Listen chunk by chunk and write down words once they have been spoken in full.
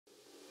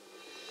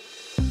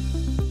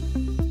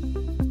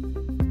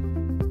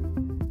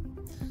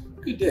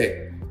Good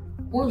day.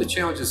 One of the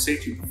challenges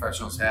safety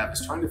professionals have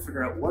is trying to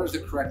figure out what is the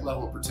correct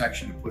level of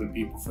protection to put in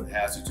people for the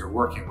hazards they're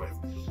working with.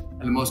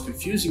 And the most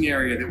confusing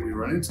area that we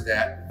run into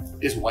that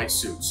is white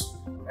suits.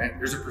 Right?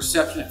 There's a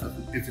perception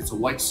if it's a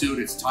white suit,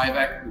 it's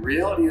Tyvek. The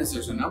reality is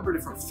there's a number of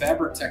different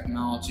fabric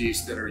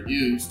technologies that are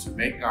used to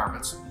make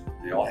garments.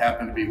 They all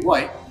happen to be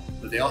white,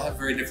 but they all have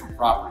very different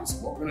properties.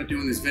 And what we're going to do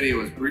in this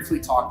video is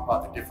briefly talk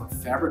about the different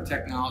fabric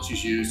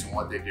technologies used and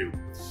what they do.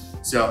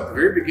 So at the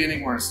very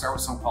beginning, we're going to start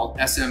with something called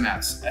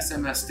SMS.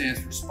 SMS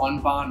stands for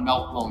spunbond,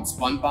 meltblown,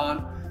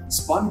 spunbond.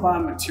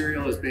 Spunbond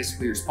material is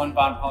basically, your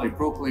spunbond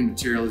polypropylene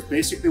material is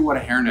basically what a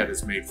hairnet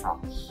is made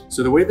from.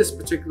 So the way this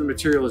particular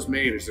material is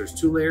made is there's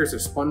two layers of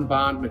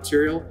spunbond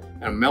material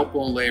and a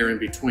meltblown layer in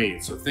between.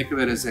 So think of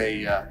it as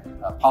a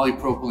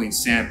polypropylene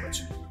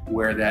sandwich,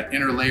 where that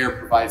inner layer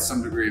provides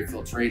some degree of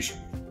filtration.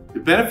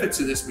 The benefits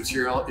of this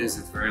material is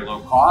it's very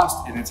low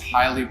cost and it's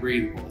highly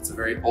breathable. It's a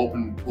very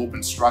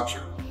open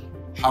structure.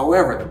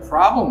 However, the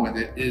problem with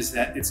it is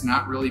that it's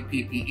not really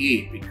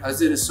PPE.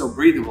 Because it is so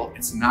breathable,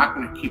 it's not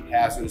going to keep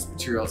hazardous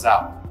materials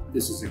out.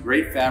 This is a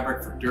great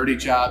fabric for dirty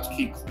jobs,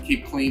 keep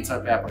clean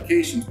type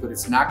applications, but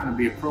it's not going to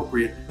be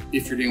appropriate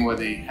if you're dealing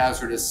with a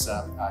hazardous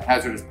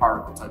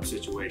particle type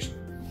situation.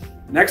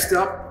 Next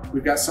up,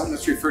 we've got something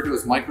that's referred to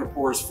as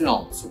microporous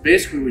film. So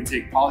basically we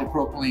take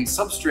polypropylene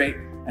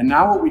substrate, and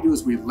now what we do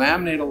is we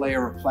laminate a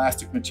layer of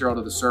plastic material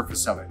to the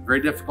surface of it.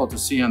 Very difficult to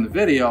see on the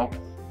video,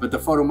 but the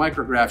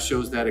photomicrograph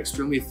shows that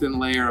extremely thin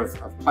layer of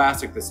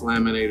plastic that's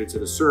laminated to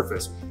the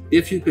surface.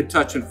 If you could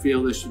touch and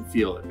feel this, you'd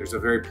feel it. There's a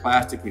very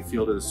plasticky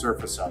feel to the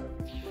surface of it.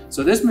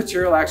 So this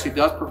material actually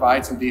does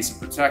provide some decent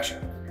protection.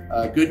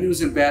 Good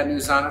news and bad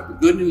news on it. The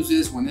good news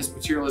is when this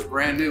material is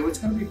brand new, it's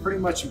going to be pretty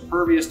much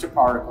impervious to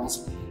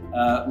particles.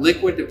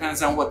 Liquid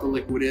depends on what the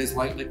liquid is.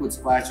 Light liquid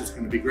splash is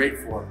going to be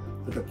great for it.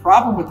 But the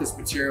problem with this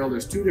material,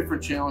 there's two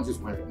different challenges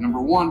with it. Number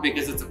one,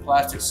 because it's a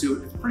plastic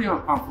suit, it's pretty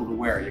uncomfortable to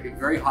wear. You get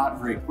very hot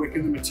very quick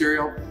in the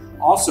material.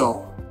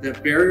 Also, the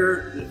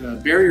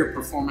barrier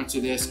performance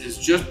of this is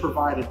just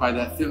provided by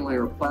that thin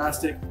layer of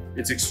plastic.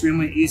 It's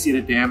extremely easy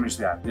to damage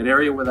that. That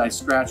area where I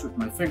scratch with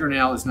my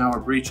fingernail is now a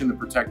breach in the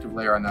protective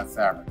layer on that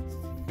fabric.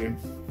 Okay?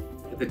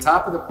 At the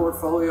top of the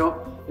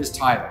portfolio is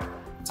Tyvek.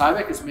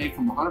 Tyvek is made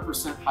from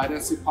 100%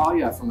 high-density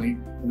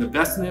polyethylene, and the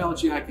best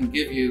analogy I can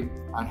give you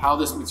on how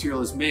this material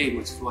is made,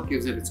 which is what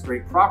gives it its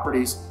great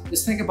properties,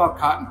 is think about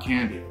cotton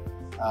candy.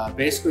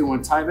 Basically, when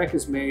Tyvek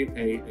is made,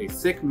 a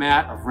thick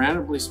mat of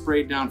randomly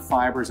sprayed down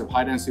fibers of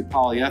high-density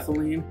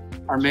polyethylene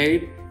are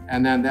made,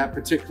 and then that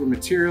particular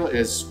material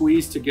is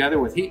squeezed together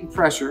with heat and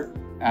pressure,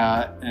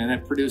 and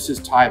it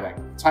produces Tyvek.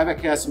 Tyvek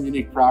has some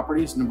unique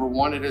properties. Number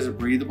one, it is a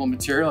breathable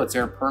material. It's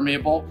air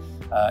permeable.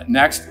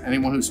 Next,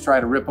 anyone who's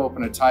tried to rip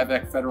open a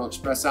Tyvek Federal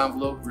Express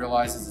envelope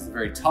realizes it's a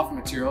very tough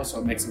material, so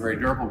it makes a very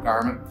durable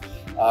garment.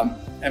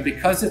 And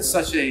because it's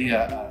such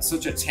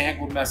a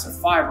tangled mess of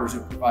fibers,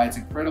 it provides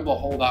incredible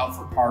holdout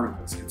for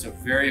particles. It's a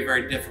very,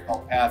 very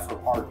difficult path for a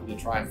particle to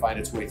try and find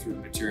its way through the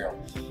material.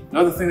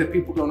 Another thing that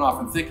people don't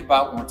often think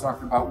about when we're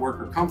talking about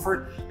worker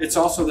comfort, it's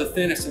also the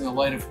thinnest and the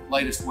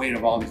lightest weight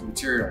of all these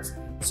materials.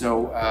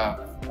 So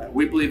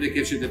we believe it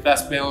gives you the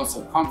best balance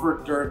of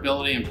comfort,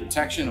 durability, and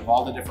protection of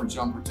all the different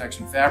germ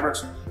protection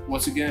fabrics.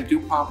 Once again,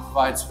 DuPont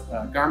provides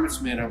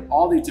garments made of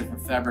all these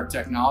different fabric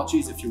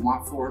technologies. If you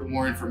want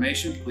more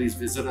information, please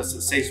visit us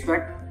at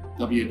SafeSpec,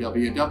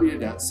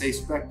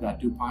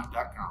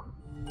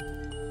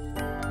 www.safespec.dupont.com.